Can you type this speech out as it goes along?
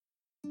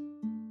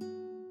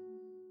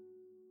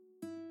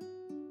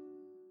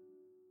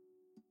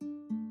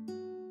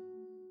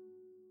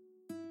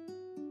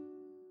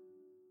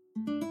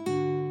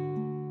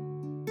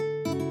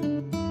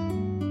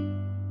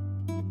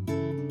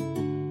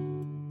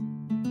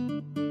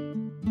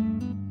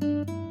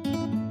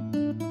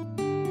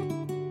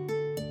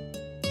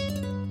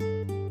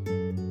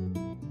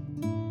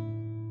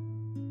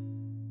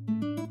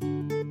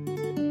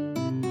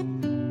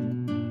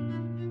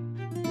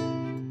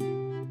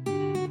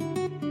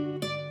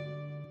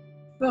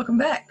Welcome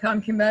back.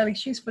 I'm Kim Bailey.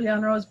 She's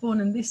Juliana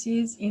Osborne, and this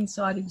is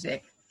Inside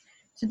Exec.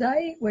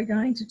 Today, we're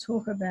going to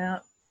talk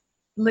about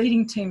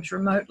leading teams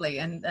remotely,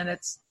 and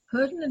it's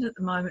pertinent at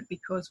the moment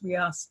because we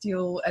are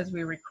still, as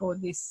we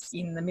record this,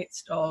 in the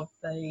midst of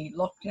the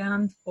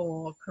lockdown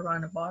for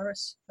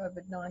coronavirus,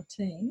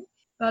 COVID-19.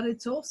 But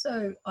it's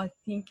also, I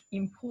think,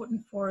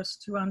 important for us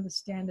to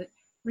understand it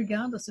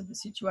regardless of the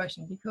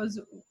situation, because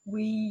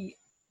we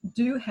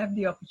do have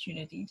the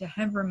opportunity to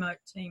have remote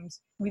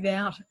teams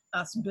without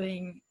us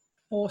being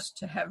forced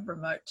to have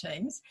remote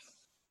teams.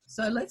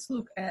 So let's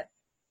look at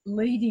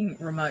leading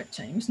remote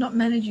teams, not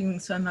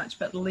managing so much,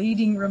 but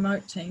leading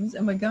remote teams.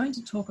 And we're going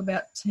to talk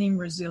about team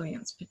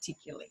resilience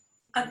particularly.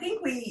 I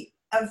think we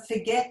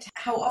forget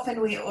how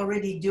often we're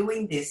already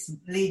doing this,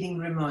 leading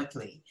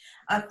remotely.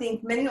 I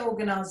think many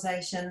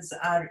organizations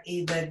are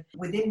either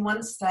within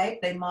one state,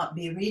 they might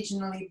be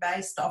regionally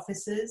based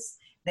offices,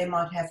 they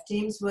might have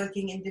teams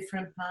working in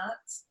different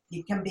parts.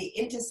 It can be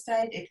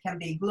interstate, it can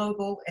be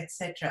global,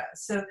 etc.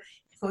 So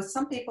for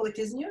some people it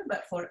is new,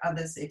 but for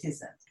others it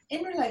isn't.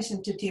 In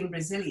relation to team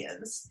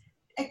resilience,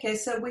 okay,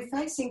 so we're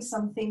facing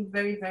something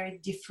very, very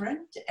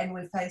different, and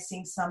we're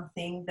facing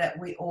something that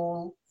we're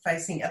all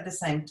facing at the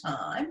same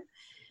time.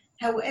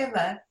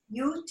 However,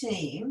 your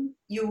team,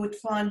 you would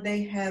find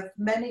they have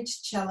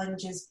managed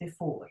challenges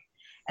before,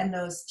 and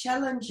those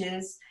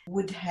challenges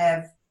would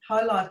have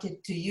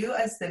highlighted to you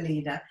as the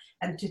leader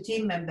and to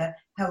team member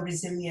how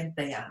resilient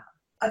they are.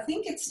 I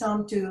think it's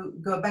time to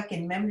go back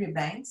in memory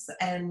banks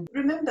and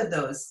remember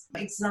those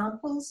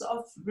examples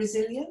of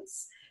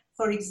resilience.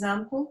 For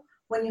example,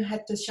 when you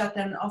had to shut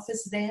an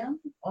office down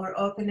or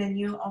open a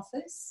new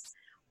office,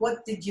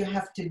 what did you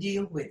have to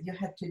deal with? You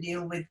had to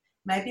deal with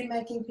maybe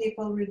making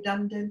people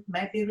redundant,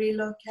 maybe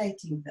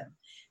relocating them,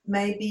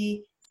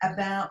 maybe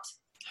about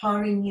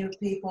hiring new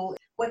people.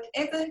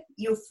 Whatever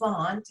you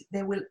find,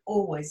 there will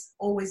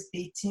always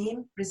be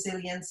team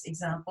resilience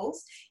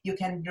examples you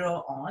can draw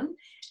on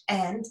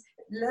and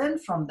learn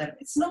from them.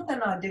 It's not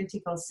an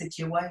identical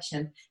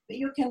situation, but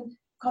you can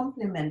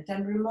compliment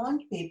and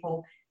remind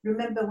people,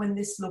 remember when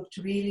this looked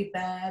really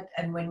bad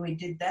and when we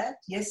did that?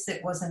 Yes,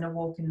 it wasn't a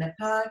walk in the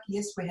park.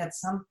 Yes, we had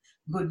some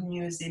good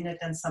news in it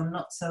and some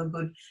not so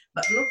good.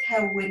 But look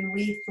how when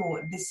we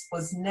thought this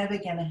was never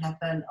going to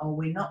happen or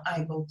we're not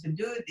able to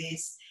do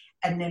this,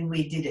 and then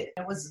we did it.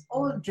 It was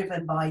all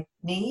driven by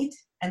need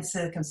and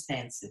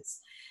circumstances.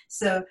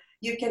 So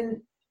you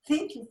can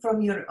think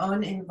from your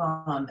own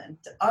environment.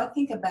 I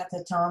think about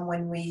a time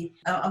when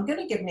I'm going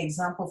to give an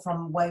example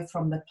from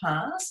the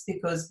past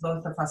because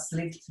both of us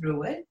lived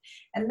through it.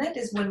 And that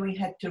is when we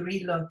had to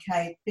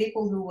relocate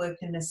people who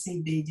worked in the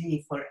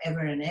CBD forever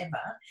and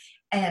ever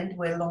and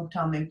were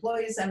long-term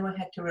employees, and we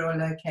had to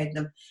relocate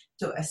them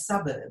to a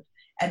suburb.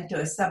 And to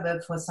a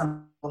suburb for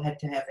some people had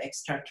to have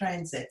extra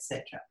trains,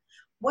 etc.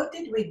 What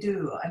did we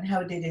do and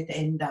how did it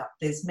end up?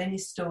 There's many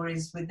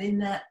stories within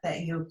that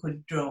you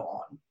could draw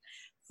on.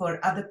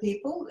 For other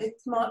people,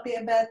 it might be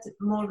about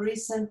more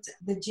recent,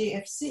 the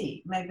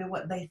GFC, maybe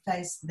what they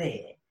faced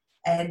there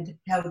and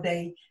how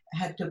they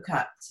had to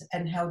cut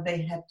and how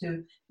they had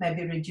to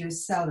maybe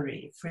reduce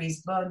salary,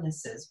 freeze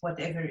bonuses,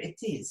 whatever it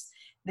is.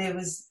 There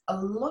was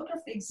a lot of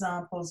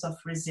examples of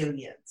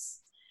resilience.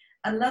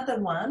 Another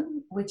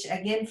one, which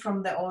again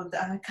from the old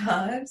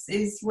archives,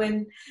 is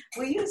when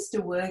we used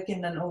to work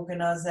in an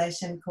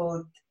organization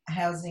called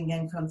Housing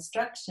and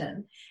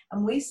Construction,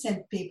 and we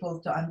sent people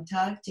to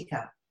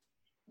Antarctica.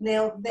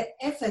 Now, the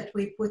effort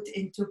we put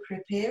into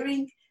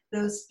preparing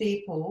those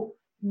people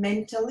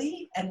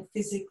mentally and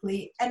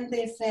physically and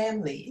their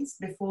families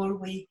before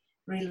we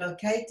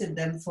relocated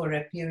them for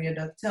a period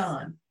of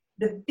time.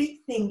 The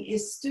big thing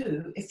is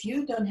too, if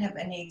you don't have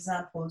any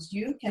examples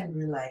you can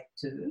relate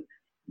to,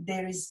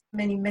 there is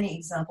many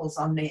examples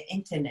on the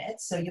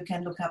internet, so you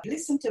can look up,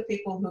 listen to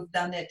people who've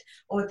done it,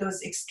 or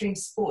those extreme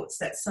sports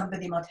that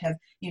somebody might have,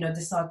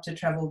 decide to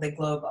travel the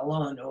globe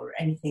alone or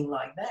anything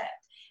like that.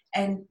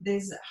 And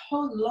there's a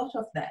whole lot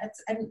of that.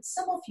 And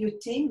some of your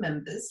team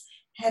members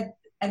had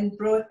and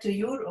brought to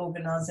your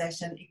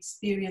organization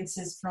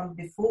experiences from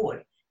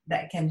before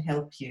that can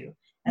help you,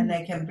 and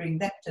they can bring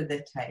that to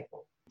the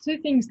table. Two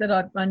things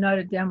that I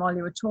noted down while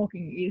you were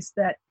talking is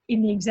that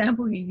in the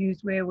example you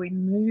used where we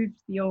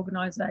moved the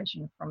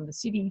organisation from the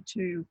city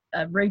to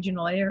a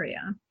regional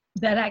area,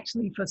 that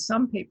actually for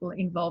some people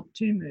involved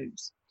two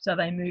moves. So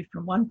they moved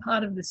from one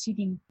part of the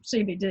city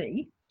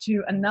CBD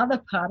to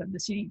another part of the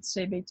city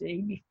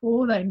CBD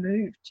before they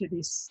moved to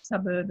this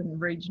suburban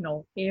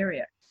regional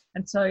area.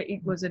 And so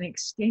it was an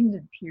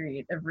extended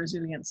period of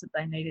resilience that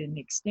they needed, an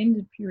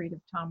extended period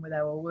of time where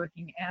they were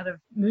working out of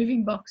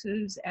moving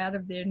boxes, out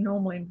of their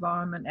normal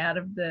environment, out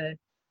of the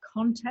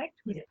contact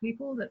with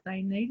people that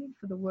they needed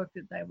for the work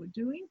that they were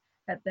doing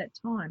at that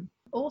time.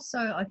 Also,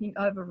 I think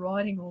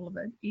overriding all of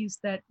it is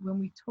that when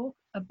we talk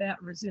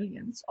about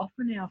resilience,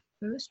 often our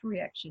first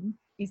reaction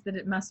is that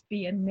it must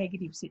be a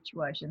negative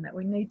situation, that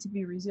we need to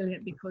be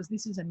resilient because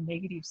this is a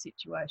negative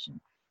situation.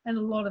 And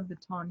a lot of the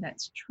time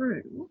that's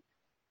true.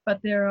 But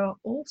there are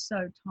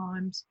also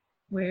times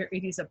where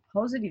it is a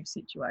positive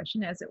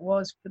situation, as it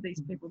was for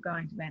these people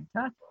going to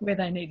Antarctica, where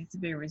they needed to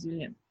be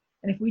resilient.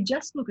 And if we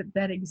just look at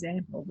that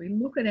example, we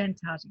look at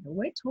Antarctica,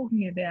 we're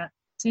talking about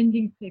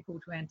sending people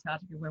to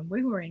Antarctica when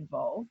we were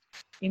involved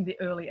in the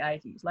early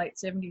 80s, late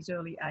 70s,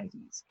 early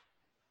 80s.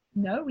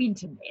 No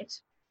internet,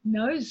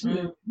 no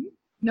Zoom,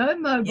 no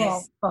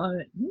mobile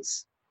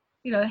phones.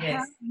 You know,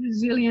 how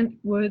resilient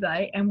were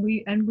they? And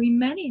we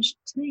managed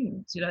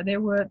teams. You know,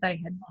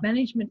 they had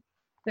management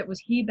that was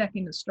here back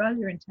in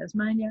Australia, in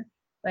Tasmania.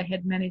 They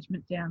had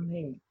management down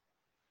there.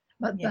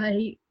 But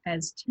they,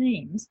 as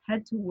teams,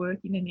 had to work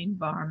in an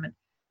environment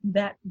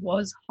that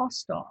was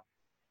hostile.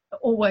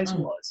 Always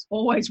was,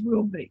 always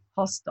will be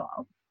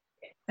hostile.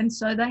 And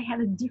so they had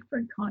a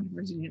different kind of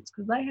resilience,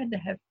 because they had to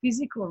have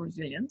physical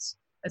resilience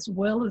as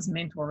well as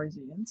mental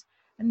resilience,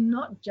 and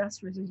not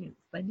just resilience.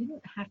 They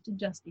didn't have to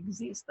just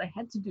exist. They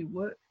had to do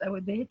work. They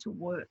were there to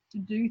work, to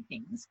do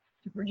things,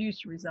 to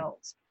produce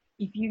results.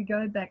 If you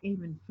go back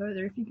even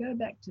further, if you go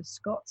back to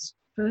Scott's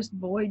first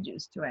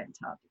voyages to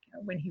Antarctica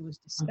when he was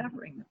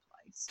discovering the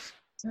place,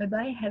 so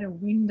they had a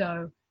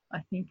window, I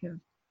think, of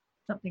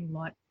something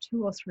like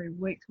 2 or 3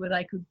 weeks where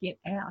they could get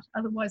out.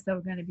 Otherwise, they were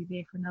going to be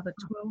there for another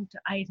 12 to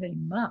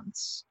 18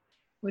 months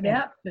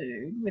without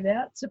food,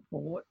 without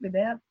support,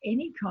 without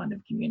any kind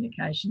of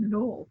communication at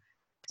all.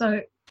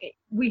 So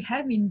we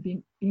have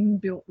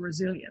inbuilt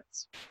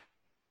resilience,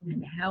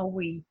 and how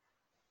we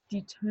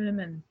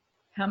determine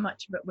how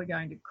much of it we're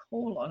going to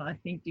call on, I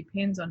think,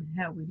 depends on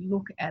how we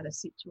look at a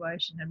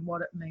situation and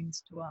what it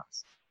means to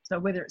us. So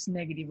whether it's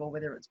negative or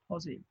whether it's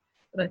positive.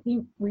 But I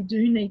think we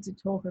do need to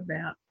talk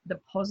about the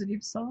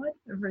positive side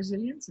of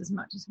resilience as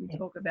much as we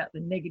talk about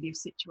the negative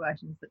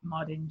situations that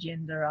might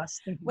engender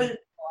us thinking,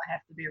 I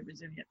have to be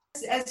resilient.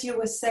 As you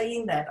were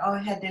saying that, I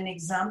had an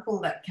example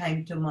that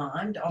came to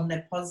mind on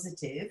the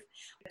positive.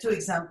 2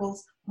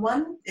 examples.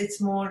 One, it's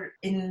more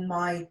in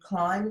my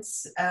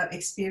client's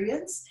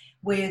experience,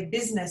 where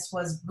business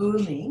was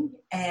booming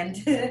and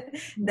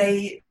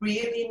they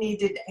really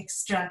needed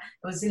extra.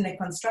 It was in the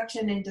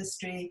construction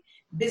industry,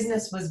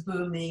 business was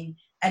booming,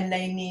 and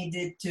they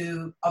needed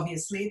to,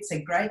 obviously it's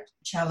a great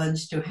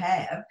challenge to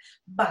have,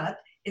 but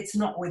it's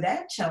not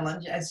without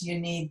challenge, as you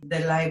need the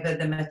labour,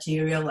 the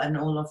material and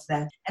all of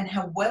that. And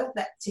how well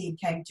that team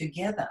came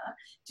together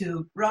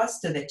to rise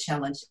to the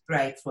challenge,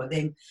 great for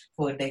them,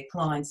 for their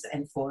clients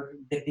and for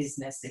the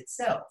business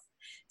itself.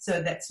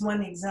 So that's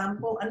one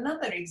example.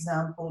 Another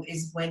example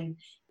is when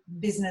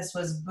business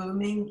was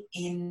booming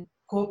in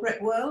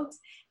corporate world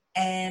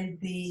and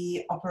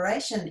the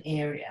operation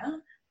area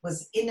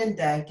was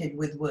inundated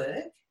with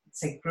work.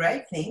 It's a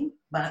great thing,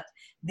 but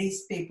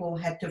these people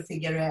had to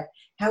figure out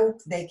how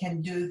they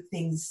can do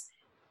things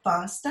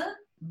faster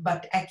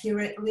but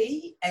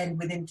accurately and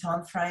within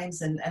time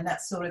frames and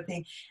that sort of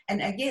thing.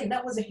 And again,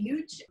 that was a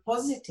huge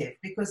positive,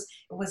 because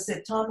it was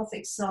a time of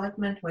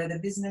excitement where the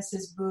business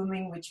is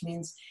booming, which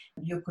means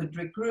you could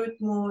recruit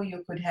more,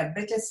 you could have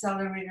better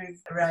salary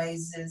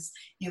raises,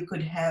 you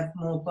could have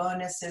more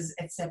bonuses,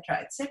 etc.,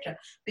 etc.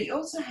 But you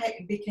also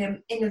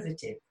became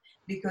innovative,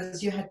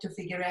 because you had to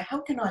figure out,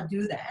 how can I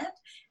do that?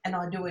 And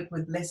I do it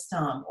with less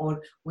time,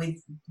 or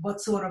with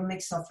what sort of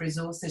mix of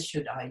resources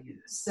should I use?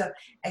 So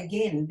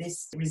again,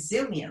 this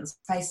resilience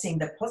facing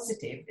the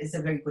positive is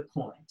a very good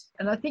point.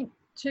 And I think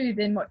too,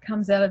 then what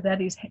comes out of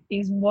that is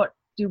what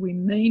do we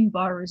mean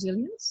by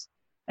resilience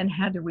and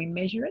how do we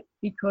measure it?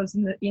 Because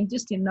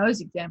in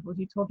those examples,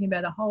 you're talking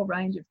about a whole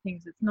range of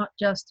things. It's not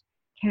just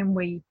can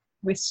we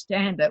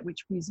withstand it,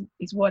 which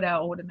is what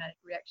our automatic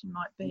reaction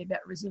might be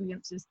about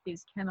resilience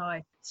is can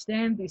I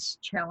stand this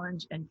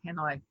challenge and can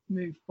I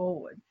move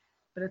forward?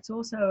 But it's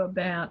also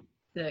about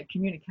the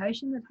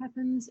communication that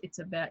happens. It's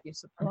about your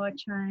supply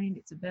chain.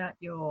 It's about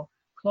your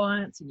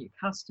clients and your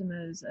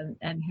customers,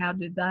 and how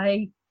do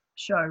they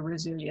show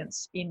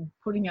resilience in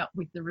putting up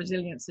with the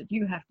resilience that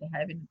you have to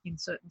have in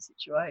certain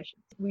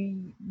situations. We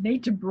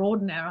need to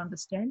broaden our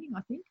understanding,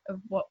 I think, of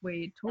what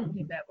we're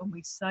talking about when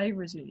we say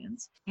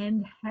resilience,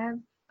 and have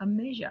a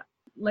measure.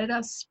 Let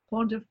us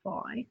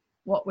quantify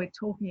what we're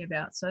talking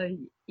about. So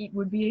it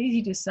would be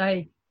easy to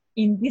say,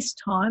 in this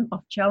time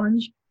of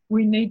challenge,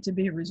 we need to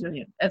be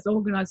resilient. As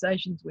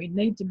organisations, we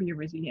need to be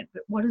resilient.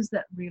 But what does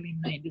that really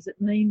mean? Does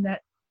it mean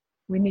that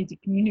we need to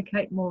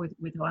communicate more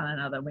with one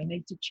another? We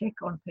need to check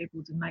on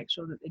people to make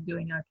sure that they're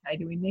doing okay?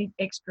 Do we need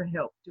extra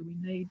help? Do we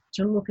need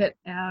to look at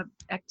our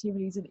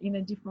activities in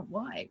a different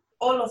way?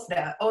 All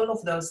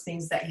of those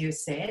things that you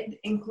said,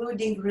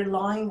 including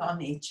relying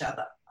on each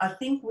other. I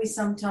think we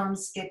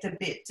sometimes get a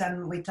bit,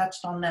 and we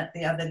touched on that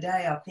the other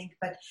day, I think,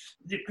 but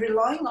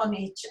relying on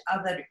each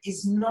other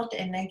is not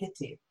a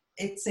negative.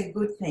 It's a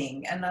good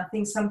thing. And I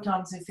think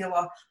sometimes we feel,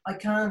 I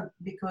can't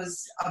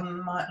because I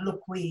might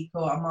look weak,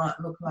 or I might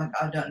look like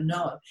I don't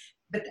know.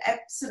 But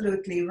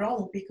absolutely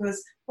wrong,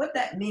 because what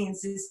that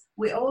means is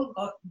we all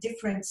got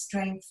different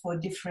strength for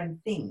different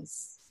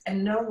things.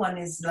 And no one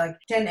is like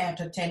 10 out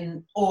of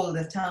 10 all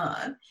the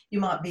time. You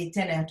might be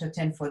 10 out of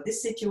 10 for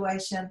this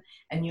situation,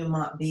 and you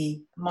might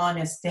be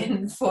minus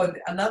 10 for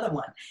another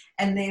one.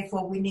 And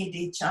therefore we need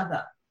each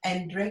other.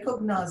 And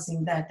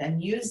recognizing that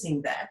and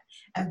using that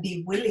and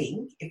be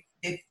willing, if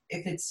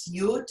it's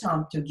your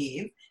time to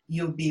give,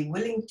 you'll be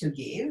willing to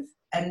give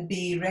and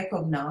be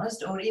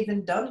recognized, or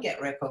even don't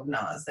get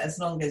recognized, as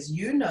long as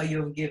you know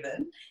you've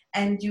given,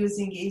 and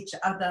using each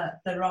other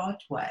the right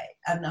way.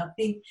 And I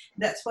think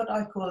that's what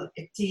I call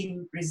a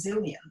team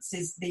resilience,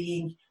 is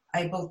being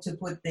able to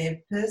put their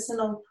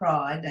personal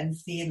pride and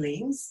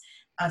feelings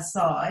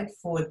aside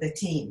for the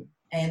team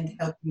and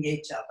helping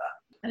each other.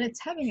 And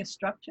it's having a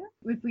structure.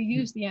 If we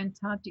use the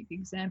Antarctic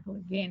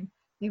example again,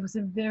 there was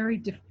a very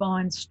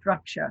defined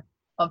structure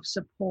of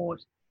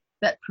support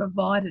that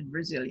provided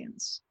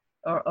resilience,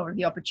 or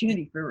the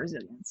opportunity for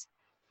resilience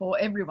for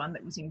everyone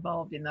that was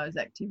involved in those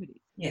activities.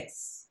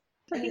 Yes.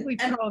 I think we've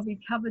probably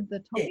covered the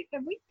topic,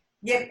 have we?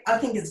 Yep, I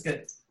think it's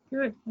good.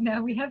 Good.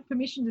 Now we have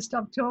permission to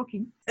stop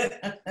talking.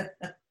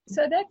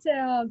 So that's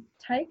our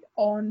take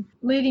on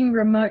leading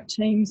remote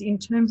teams in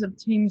terms of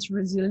teams'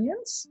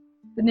 resilience,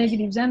 the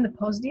negatives and the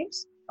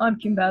positives. I'm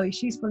Kim Bailey,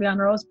 she's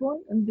Juliana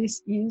Osborne, and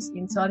this is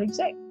Inside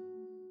Exec.